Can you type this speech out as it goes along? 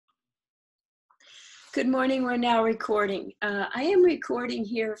Good morning. We're now recording. I am recording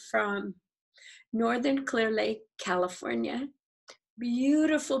here from northern Clear Lake, California.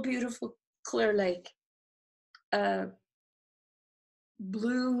 Beautiful, beautiful Clear Lake.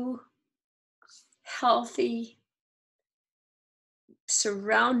 Blue, healthy,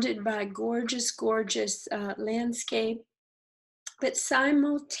 surrounded by gorgeous, gorgeous landscape, but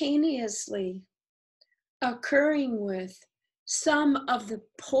simultaneously occurring with some of the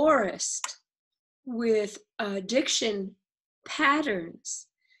poorest with addiction patterns,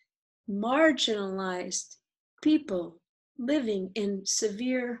 marginalized people living in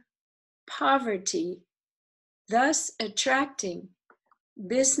severe poverty, thus attracting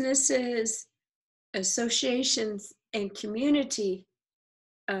businesses, associations, and community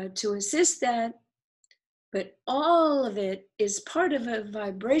to assist that. But all of it is part of a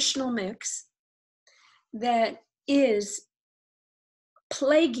vibrational mix that is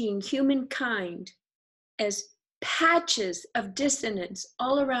plaguing humankind as patches of dissonance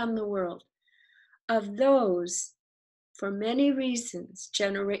all around the world of those, for many reasons,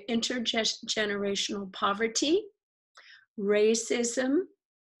 intergenerational poverty, racism,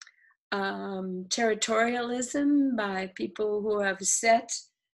 territorialism by people who have set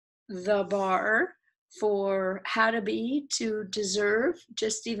the bar for how to be to deserve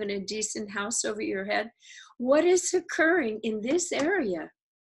just even a decent house over your head. What is occurring in this area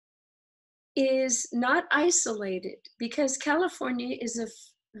is not isolated, because California is a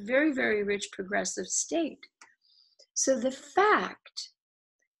very, very rich progressive state. So the fact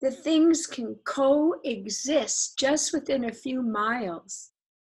that things can coexist just within a few miles,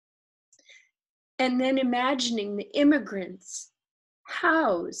 and then imagining the immigrants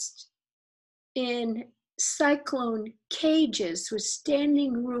housed in cyclone cages with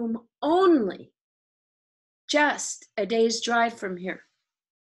standing room only, just a day's drive from here.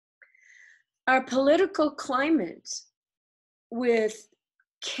 Our political climate with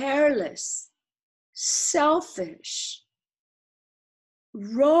careless, selfish,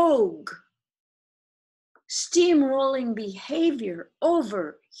 rogue, steamrolling behavior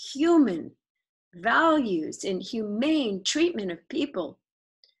over human values and humane treatment of people.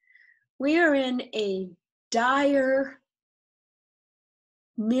 We are in a dire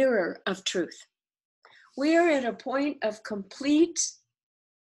mirror of truth. We are at a point of complete,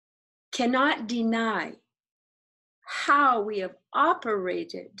 cannot deny how we have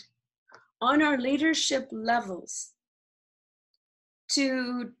operated on our leadership levels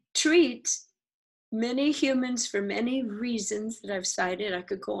to treat many humans, for many reasons that I've cited, I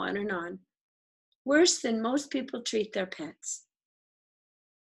could go on, worse than most people treat their pets.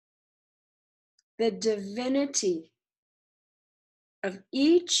 The divinity of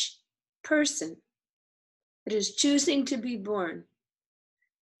each person that is choosing to be born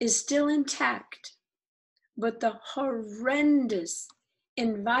is still intact, but the horrendous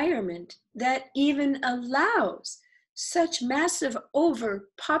environment that even allows such massive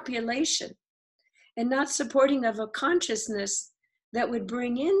overpopulation and not supporting of a consciousness that would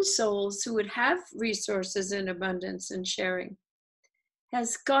bring in souls who would have resources in abundance and sharing,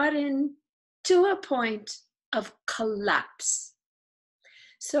 has gotten to a point of collapse.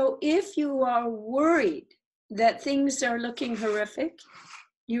 So if you are worried that things are looking horrific,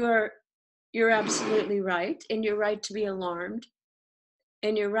 you're absolutely right, and you're right to be alarmed,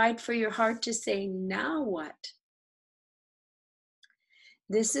 and you're right for your heart to say, now what?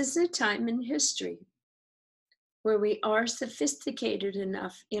 This is a time in history where we are sophisticated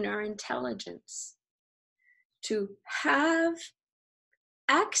enough in our intelligence to have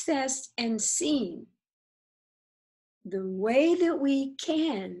accessed and seen the way that we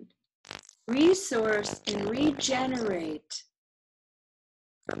can resource and regenerate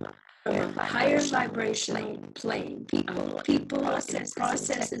from a higher vibrational plane, people and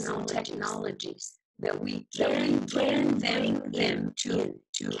processes and technologies that we can bring them to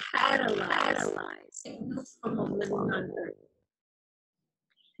catalyze and move from a living on earth.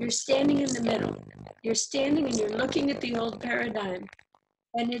 You're standing in the middle. You're standing and you're looking at the old paradigm,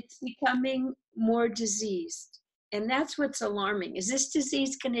 and it's becoming more diseased. And that's what's alarming. Is this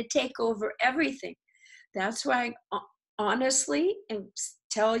disease going to take over everything? That's why I honestly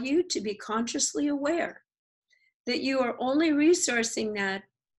tell you to be consciously aware that you are only resourcing that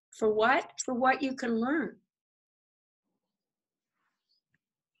for what? For what you can learn.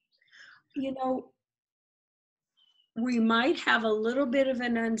 You know, we might have a little bit of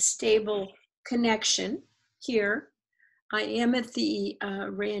an unstable connection here. I am at the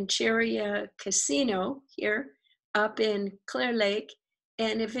Rancheria Casino here up in Clear Lake.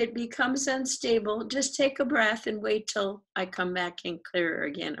 And if it becomes unstable, just take a breath and wait till I come back in clearer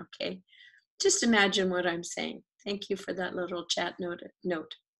again, okay? Just imagine what I'm saying. Thank you for that little chat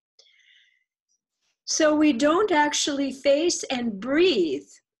note. So we don't actually face and breathe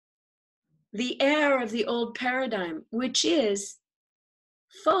the air of the old paradigm, which is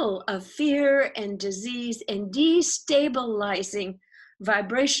full of fear and disease and destabilizing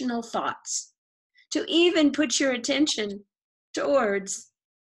vibrational thoughts. To even put your attention towards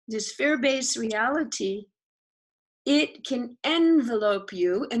this fear-based reality, it can envelope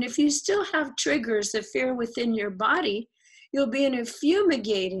you. And if you still have triggers of fear within your body, you'll be in a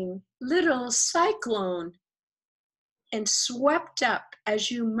fumigating little cyclone and swept up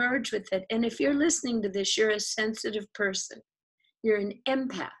as you merge with it. And if you're listening to this, you're a sensitive person. You're an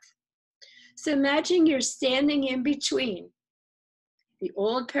empath. So imagine you're standing in between the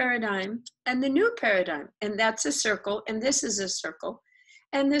old paradigm and the new paradigm. And that's a circle, and this is a circle.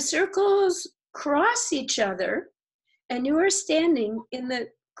 And the circles cross each other, and you are standing in the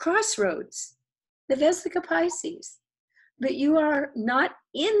crossroads, the Vesica Pisces. But you are not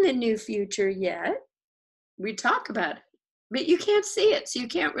in the new future yet. We talk about it, but you can't see it, so you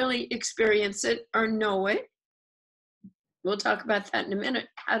can't really experience it or know it. We'll talk about that in a minute,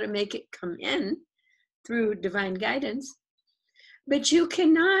 how to make it come in through divine guidance. But you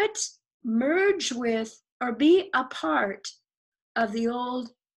cannot merge with or be a part of the old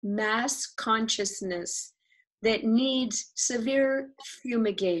mass consciousness that needs severe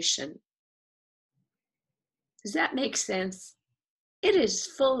fumigation. Does that make sense? It is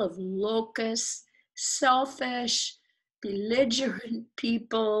full of locusts, selfish, belligerent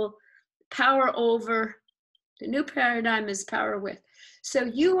people, power over. The new paradigm is power with. So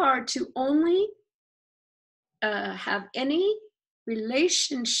you are to only have any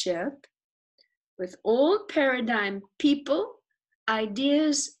relationship with old paradigm people,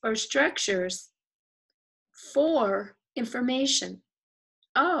 ideas, or structures for information.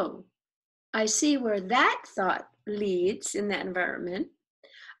 Oh, I see where that thought leads in that environment.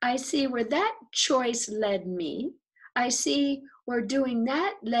 I see where that choice led me. I see where doing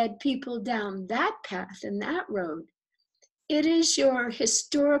that led people down that path and that road. It is your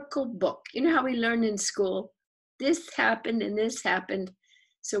historical book. You know how we learn in school, this happened and this happened,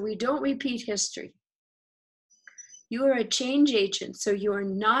 so we don't repeat history. You are a change agent, so you are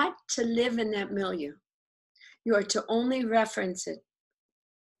not to live in that milieu. You are to only reference it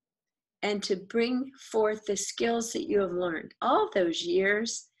and to bring forth the skills that you have learned. All those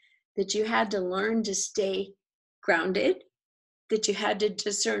years that you had to learn to stay grounded, that you had to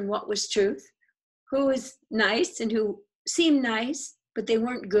discern what was truth, who was nice and who seemed nice, but they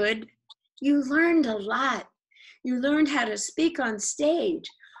weren't good. You learned a lot. You learned how to speak on stage,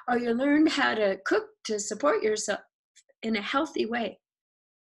 or you learned how to cook to support yourself in a healthy way.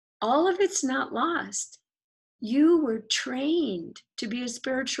 All of it's not lost. You were trained to be a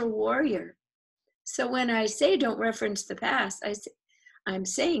spiritual warrior. So when I say don't reference the past, I'm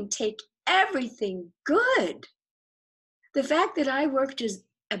saying take everything good. The fact that I worked as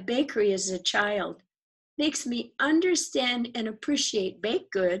a bakery as a child makes me understand and appreciate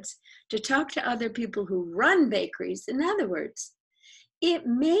baked goods to talk to other people who run bakeries. In other words, it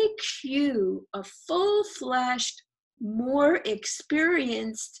makes you a full-fleshed, more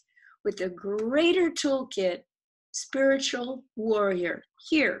experienced, with a greater toolkit, spiritual warrior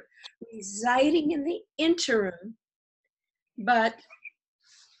here, residing in the interim, but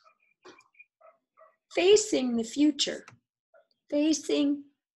facing the future, facing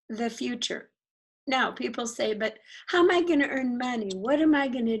the future. Now, people say, but how am I going to earn money? What am I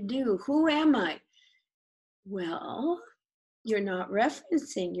going to do? Who am I? Well, you're not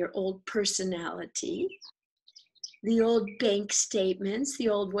referencing your old personality, the old bank statements, the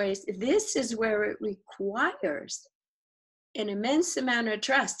old ways. This is where it requires an immense amount of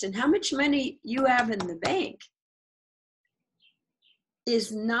trust. And how much money you have in the bank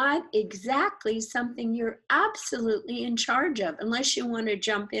is not exactly something you're absolutely in charge of, unless you want to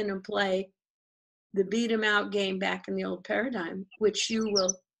jump in and play the beat 'em out game back in the old paradigm, which you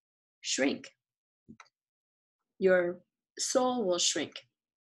will shrink. Your soul will shrink.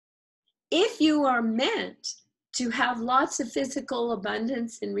 If you are meant to have lots of physical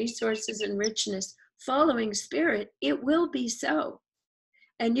abundance and resources and richness following spirit, it will be so.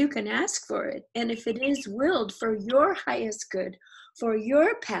 And you can ask for it. And if it is willed for your highest good, for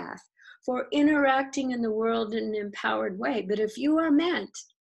your path, for interacting in the world in an empowered way. But if you are meant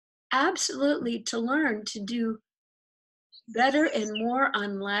absolutely to learn to do better and more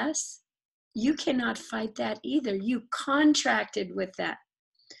on less, you cannot fight that either. You contracted with that.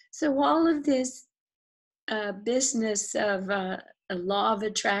 So all of this business of a law of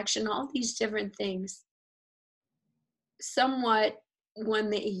attraction, all these different things, somewhat when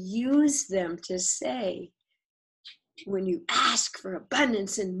they use them to say, when you ask for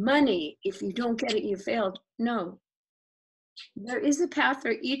abundance in money, if you don't get it, you failed. No, there is a path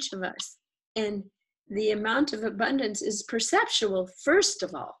for each of us. And the amount of abundance is perceptual, first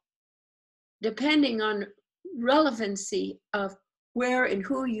of all, depending on relevancy of where and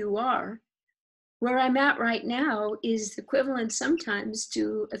who you are. Where I'm at right now is equivalent sometimes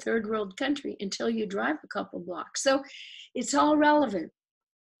to a third world country until you drive a couple blocks. So it's all relevant.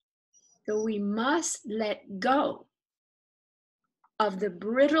 So we must let go of the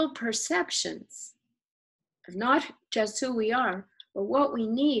brittle perceptions of not just who we are, but what we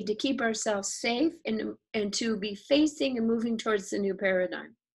need to keep ourselves safe and to be facing and moving towards the new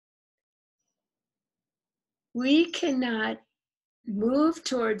paradigm. We cannot move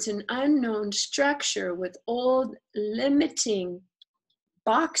towards an unknown structure with old limiting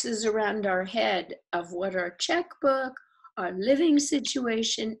boxes around our head of what our checkbook, our living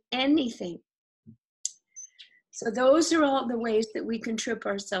situation, anything. So those are all the ways that we can trip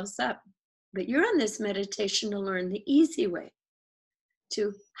ourselves up. But you're on this meditation to learn the easy way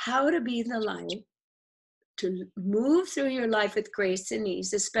to how to be the light, to move through your life with grace and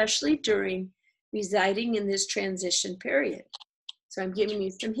ease, especially during residing in this transition period. So I'm giving you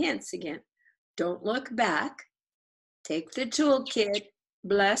some hints again. Don't look back. Take the toolkit,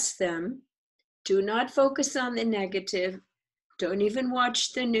 bless them. Do not focus on the negative. Don't even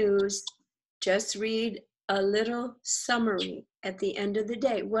watch the news. Just read a little summary at the end of the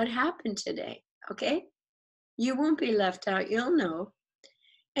day. What happened today? Okay? You won't be left out. You'll know.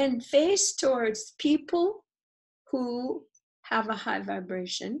 And face towards people who have a high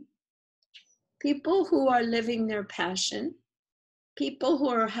vibration, people who are living their passion, people who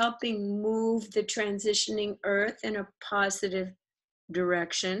are helping move the transitioning earth in a positive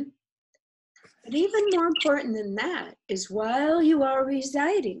direction. But even more important than that is while you are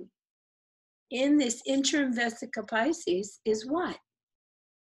residing in this interim Vesica Pisces is what?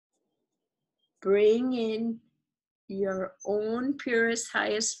 Bring in your own purest,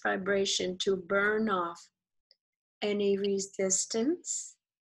 highest vibration to burn off any resistance,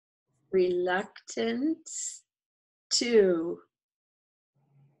 reluctance to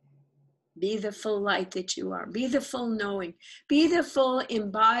be the full light that you are, be the full knowing, be the full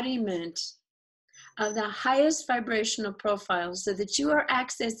embodiment of the highest vibrational profile so that you are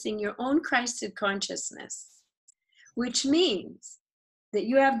accessing your own Christed consciousness, which means that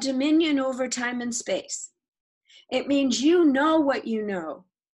you have dominion over time and space. It means you know what you know.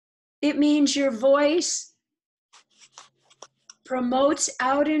 It means your voice promotes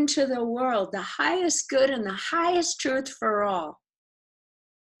out into the world the highest good and the highest truth for all.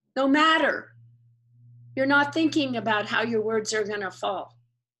 No matter, you're not thinking about how your words are going to fall.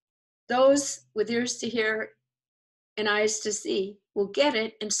 Those with ears to hear and eyes to see will get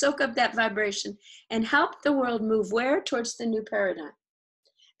it and soak up that vibration and help the world move where? Towards the new paradigm.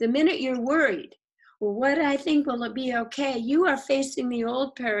 The minute you're worried, well, what I think will it be okay? You are facing the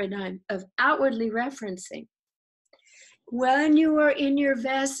old paradigm of outwardly referencing. When you are in your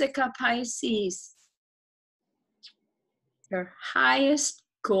Vesica Pisces, your highest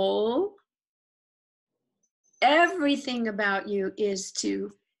goal, everything about you is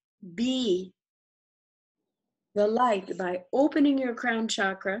to be the light by opening your crown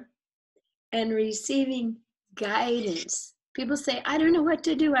chakra and receiving guidance. People say, I don't know what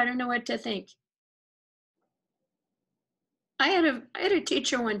to do. I don't know what to think. I had a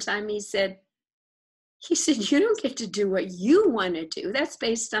teacher one time, he said, you don't get to do what you want to do. That's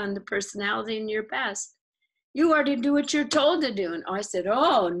based on the personality in your past. You are to do what you're told to do. And I said,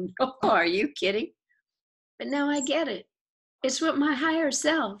 oh, no, are you kidding? But now I get it. It's what my higher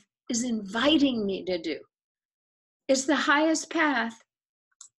self is inviting me to do. It's the highest path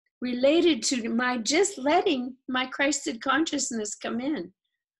related to my just letting my Christed consciousness come in.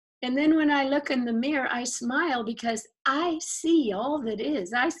 And then when I look in the mirror, I smile because I see all that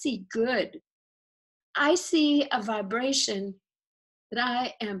is. I see good. I see a vibration that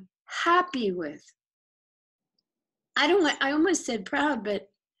I am happy with. I almost said proud, but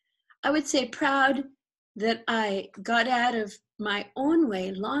I would say proud that I got out of my own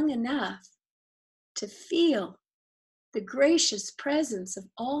way long enough to feel the gracious presence of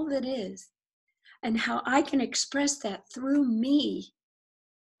all that is and how I can express that through me.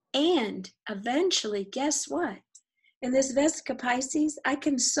 And eventually, guess what? In this Vesica Pisces, I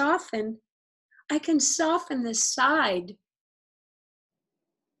can soften the side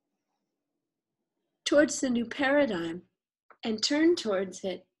towards the new paradigm and turn towards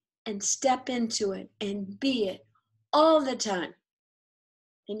it and step into it and be it all the time.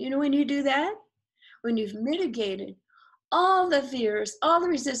 And you know when you do that? When you've mitigated all the fears, all the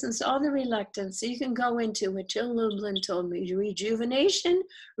resistance, all the reluctance, so you can go into what Jill Lublin told me, rejuvenation,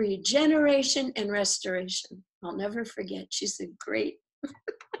 regeneration, and restoration. I'll never forget. She's a great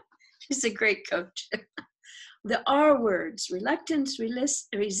coach. The R words, reluctance,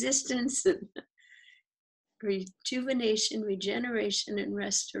 resistance, and rejuvenation, regeneration, and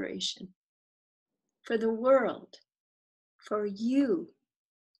restoration. For the world, for you,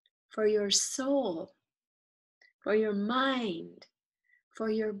 for your soul, for your mind, for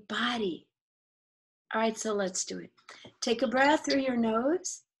your body. All right, so let's do it. Take a breath through your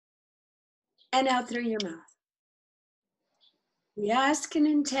nose and out through your mouth. We ask and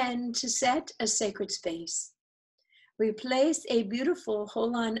intend to set a sacred space. We place a beautiful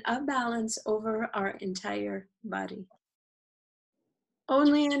hold-on of balance over our entire body.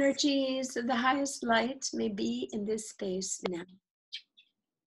 Only energies of the highest light may be in this space now.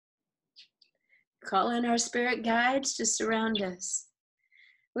 Call in our spirit guides to surround us.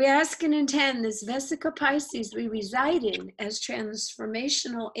 We ask and intend this Vesica Pisces we reside in as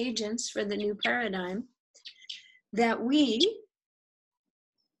transformational agents for the new paradigm, that we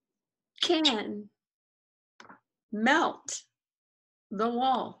can melt the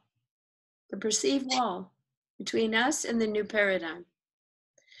wall, the perceived wall between us and the new paradigm.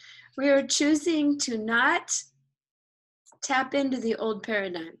 We are choosing to not tap into the old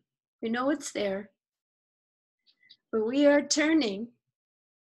paradigm. We know it's there, but we are turning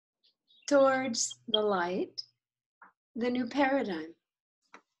towards the light, the new paradigm.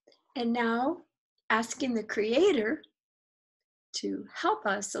 And now, asking the Creator to help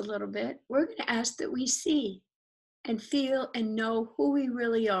us a little bit, we're going to ask that we see and feel and know who we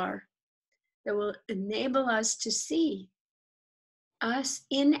really are, that will enable us to see us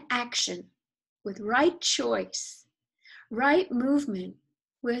in action with right choice, right movement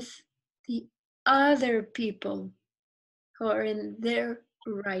with the other people who are in their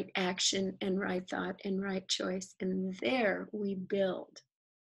right action and right thought and right choice. And there we build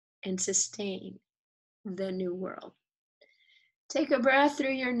and sustain the new world. Take a breath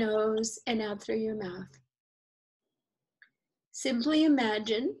through your nose and out through your mouth. Simply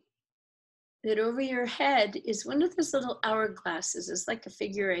imagine that over your head is one of those little hourglasses. It's like a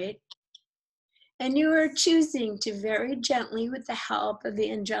figure 8. And you are choosing to very gently, with the help of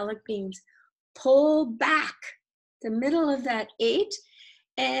the angelic beings, pull back the middle of that 8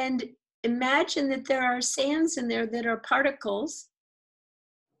 and imagine that there are sands in there that are particles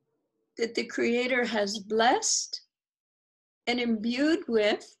that the Creator has blessed and imbued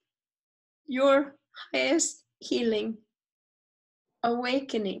with your highest healing,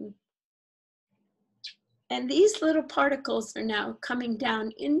 awakening. And these little particles are now coming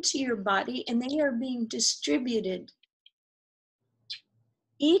down into your body and they are being distributed.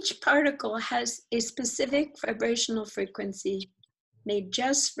 Each particle has a specific vibrational frequency made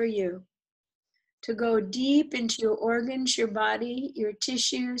just for you to go deep into your organs, your body, your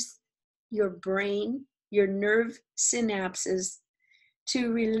tissues, your brain, your nerve synapses,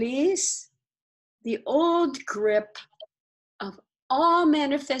 to release the old grip of all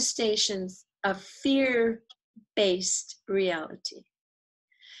manifestations of fear-based reality.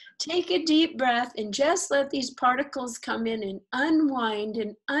 Take a deep breath and just let these particles come in and unwind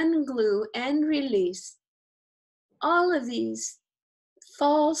and unglue and release all of these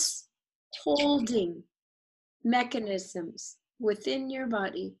false holding mechanisms within your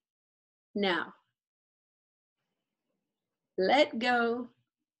body. Now, let go,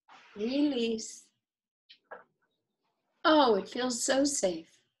 release. Oh, it feels so safe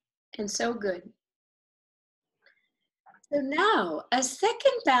and so good. So now a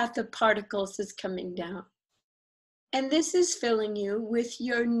second bath of particles is coming down. And this is filling you with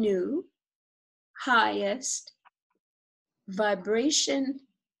your new highest vibration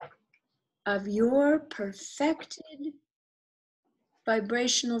of your perfected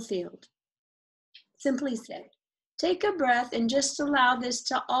vibrational field. Simply said, take a breath and just allow this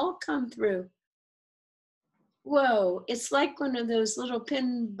to all come through. Whoa, it's like one of those little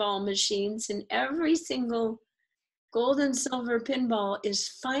pinball machines, and every single gold and silver pinball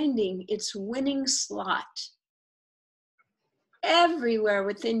is finding its winning slot. Everywhere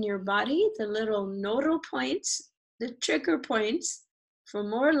within your body, the little nodal points, the trigger points for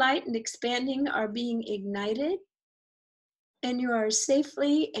more light and expanding are being ignited, and you are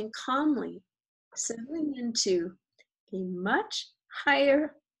safely and calmly settling into a much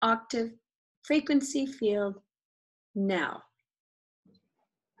higher octave frequency field now.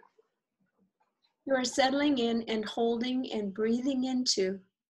 You are settling in and holding and breathing into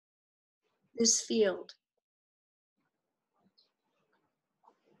this field.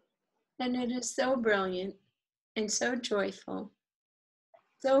 And it is so brilliant. and so joyful,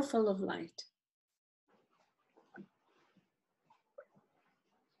 so full of light.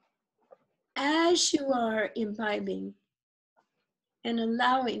 As you are imbibing and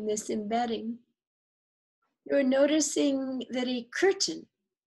allowing this embedding, you're noticing that a curtain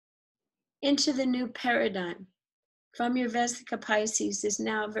into the new paradigm from your Vesica Pisces is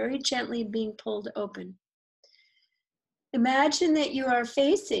now very gently being pulled open. Imagine that you are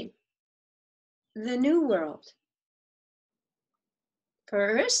facing the new world.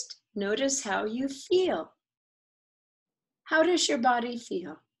 First, notice how you feel. How does your body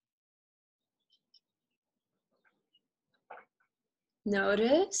feel?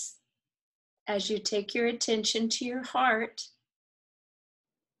 Notice as you take your attention to your heart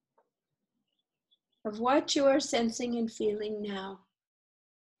of what you are sensing and feeling now.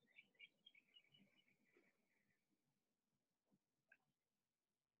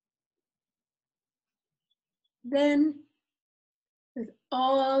 Then, with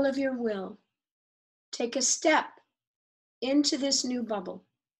all of your will, take a step into this new bubble,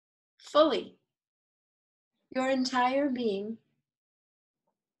 fully, your entire being,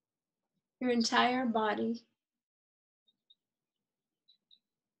 your entire body,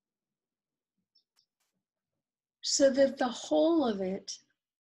 so that the whole of it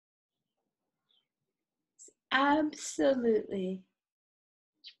is absolutely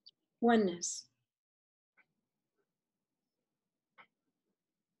oneness.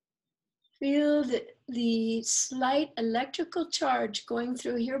 Feel the slight electrical charge going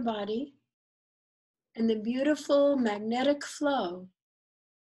through your body and the beautiful magnetic flow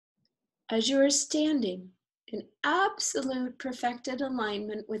as you are standing in absolute perfected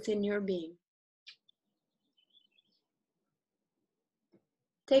alignment within your being.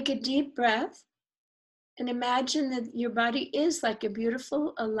 Take a deep breath and imagine that your body is like a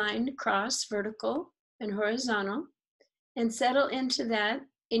beautiful aligned cross, vertical and horizontal, and settle into that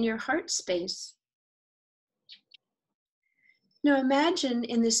in your heart space. Now imagine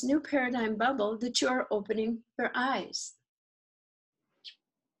in this new paradigm bubble that you are opening your eyes.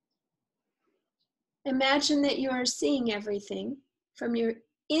 Imagine that you are seeing everything from your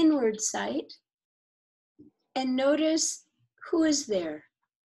inward sight and notice who is there.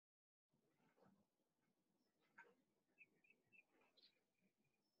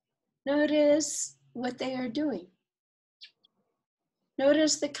 Notice what they are doing.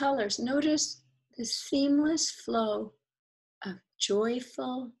 Notice the colors. Notice the seamless flow of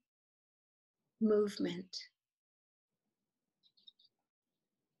joyful movement.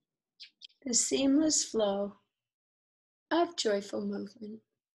 The seamless flow of joyful movement.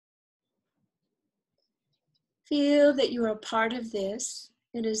 Feel that you are part of this.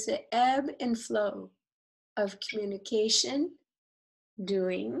 It is the ebb and flow of communication,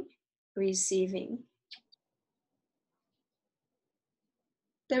 doing, receiving.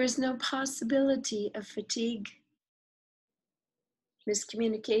 There is no possibility of fatigue,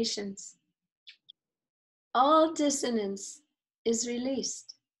 miscommunications. All dissonance is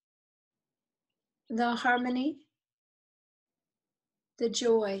released. The harmony, the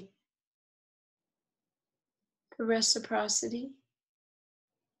joy, the reciprocity,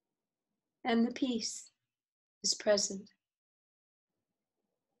 and the peace is present.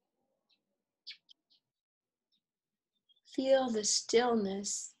 Feel the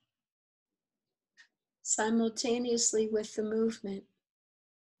stillness simultaneously with the movement.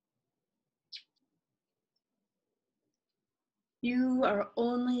 You are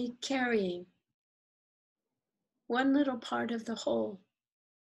only carrying one little part of the whole.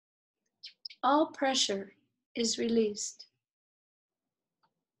 All pressure is released.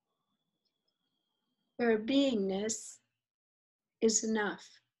 Your beingness is enough.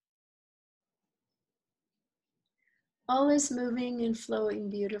 All is moving and flowing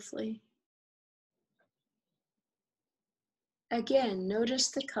beautifully. Again, notice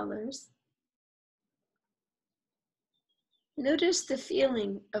the colors. Notice the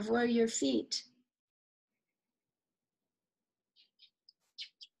feeling of where your feet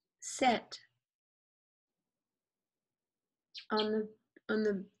set on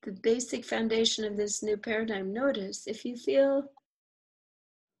the basic foundation of this new paradigm. Notice if you feel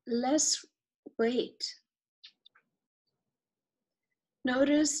less weight.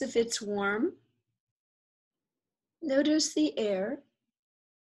 Notice if it's warm. Notice the air.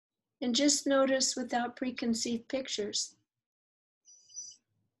 And just notice without preconceived pictures.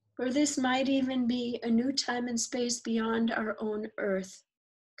 For this might even be a new time and space beyond our own earth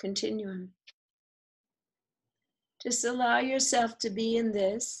continuum. Just allow yourself to be in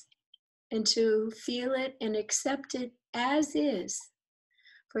this and to feel it and accept it as is.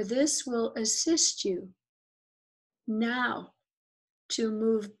 For this will assist you now to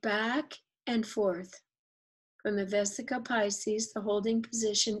move back and forth from the Vesica Pisces, the holding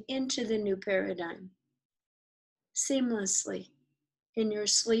position, into the new paradigm seamlessly in your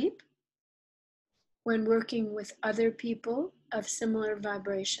sleep, when working with other people of similar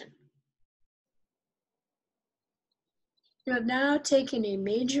vibration. You have now taken a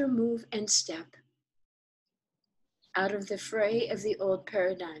major move and step out of the fray of the old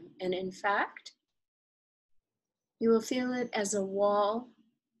paradigm. And in fact, you will feel it as a wall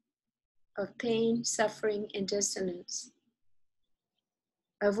of pain, suffering, and dissonance,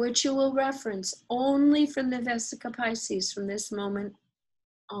 of which you will reference only from the Vesica Pisces from this moment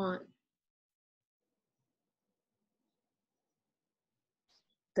on.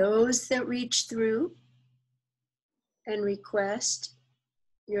 Those that reach through and request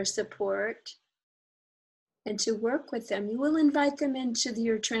your support and to work with them, you will invite them into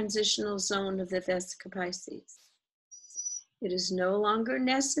your transitional zone of the Vesica Pisces. It is no longer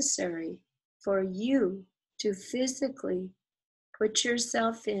necessary for you to physically put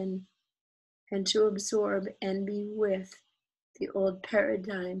yourself in and to absorb and be with the old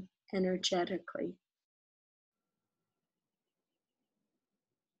paradigm energetically.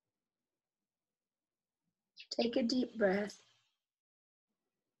 Take a deep breath.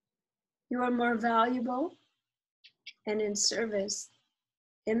 You are more valuable and in service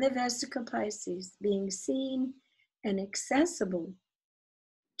in the Vesica Pisces, being seen and accessible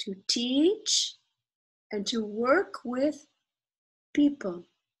to teach and to work with people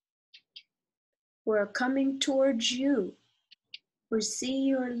who are coming towards you, who see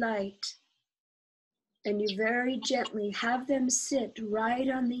your light, and you very gently have them sit right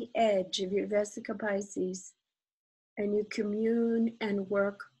on the edge of your Vesica Pisces, and you commune and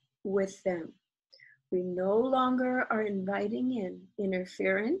work with them. We no longer are inviting in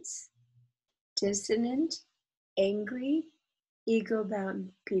interference, dissonant, angry, ego-bound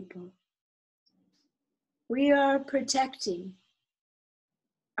people. We are protecting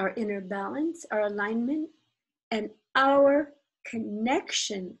our inner balance, our alignment, and our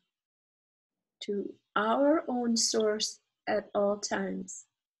connection to our own source at all times.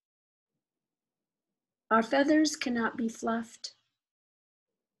 Our feathers cannot be fluffed.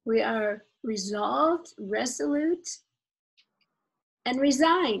 We are resolved, resolute, and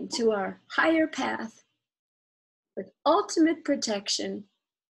resigned to our higher path with ultimate protection.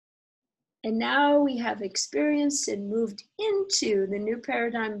 And now we have experienced and moved into the new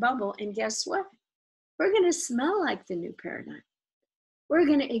paradigm bubble. And guess what? We're going to smell like the new paradigm. We're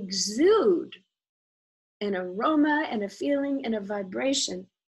going to exude an aroma and a feeling and a vibration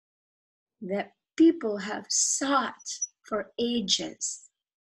that people have sought for ages.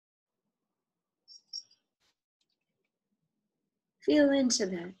 Feel into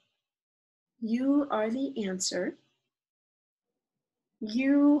that. You are the answer.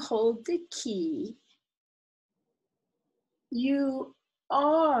 You hold the key. You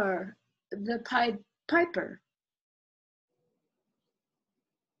are the piper,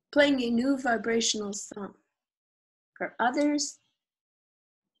 playing a new vibrational song for others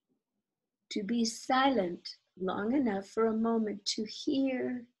to be silent long enough for a moment to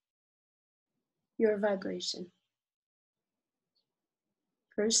hear your vibration.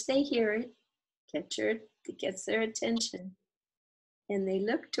 First they hear it, it gets their attention, and they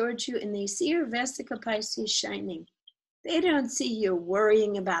look towards you and they see your Vesica Pisces shining. They don't see you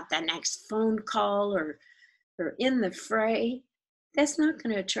worrying about the next phone call or in the fray. That's not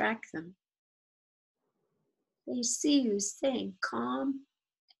going to attract them. They see you staying calm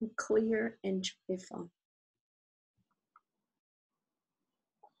and clear and joyful.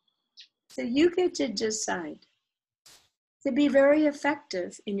 So you get to decide to be very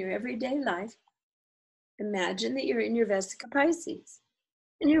effective in your everyday life. Imagine that you're in your Vesica Pisces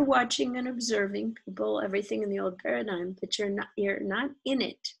and you're watching and observing people, everything in the old paradigm, but you're not in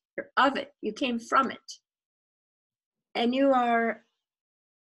it. You're of it. You came from it. And you are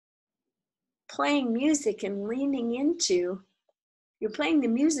playing music and leaning into, you're playing the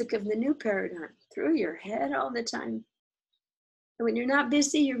music of the new paradigm through your head all the time. And when you're not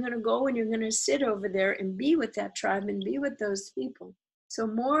busy, you're going to go and you're going to sit over there and be with that tribe and be with those people. So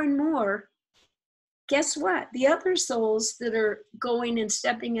more and more, guess what? The other souls that are going and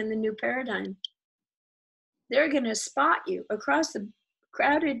stepping in the new paradigm, they're going to spot you across the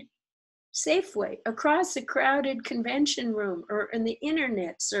crowded Safeway, across a crowded convention room, or in the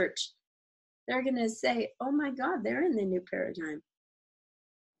internet search. They're going to say, oh my God, they're in the new paradigm.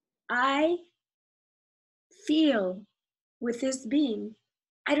 I feel with this being,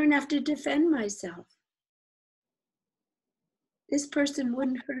 I don't have to defend myself. This person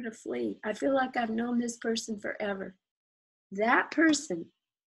wouldn't hurt a flea. I feel like I've known this person forever. That person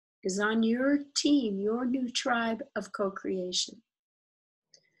is on your team, your new tribe of co-creation.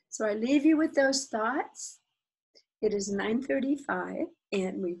 So I leave you with those thoughts. It is 9:35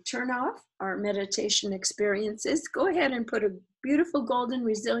 and we turn off our meditation experiences. Go ahead and put a beautiful golden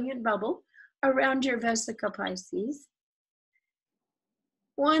resilient bubble around your Vesica Pisces.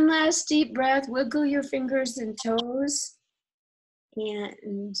 One last deep breath, wiggle your fingers and toes.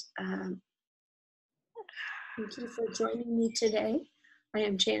 And thank you for joining me today. I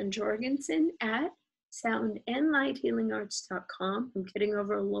am Jan Jorgensen at soundandlighthealingarts.com. I'm getting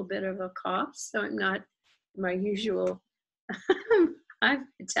over a little bit of a cough, so I'm not my usual high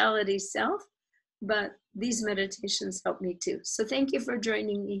vitality self, but these meditations help me too. So thank you for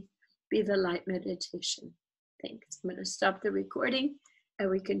joining me. Be the Light meditation. Thanks. I'm going to stop the recording and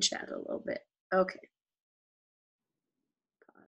we can chat a little bit. Okay.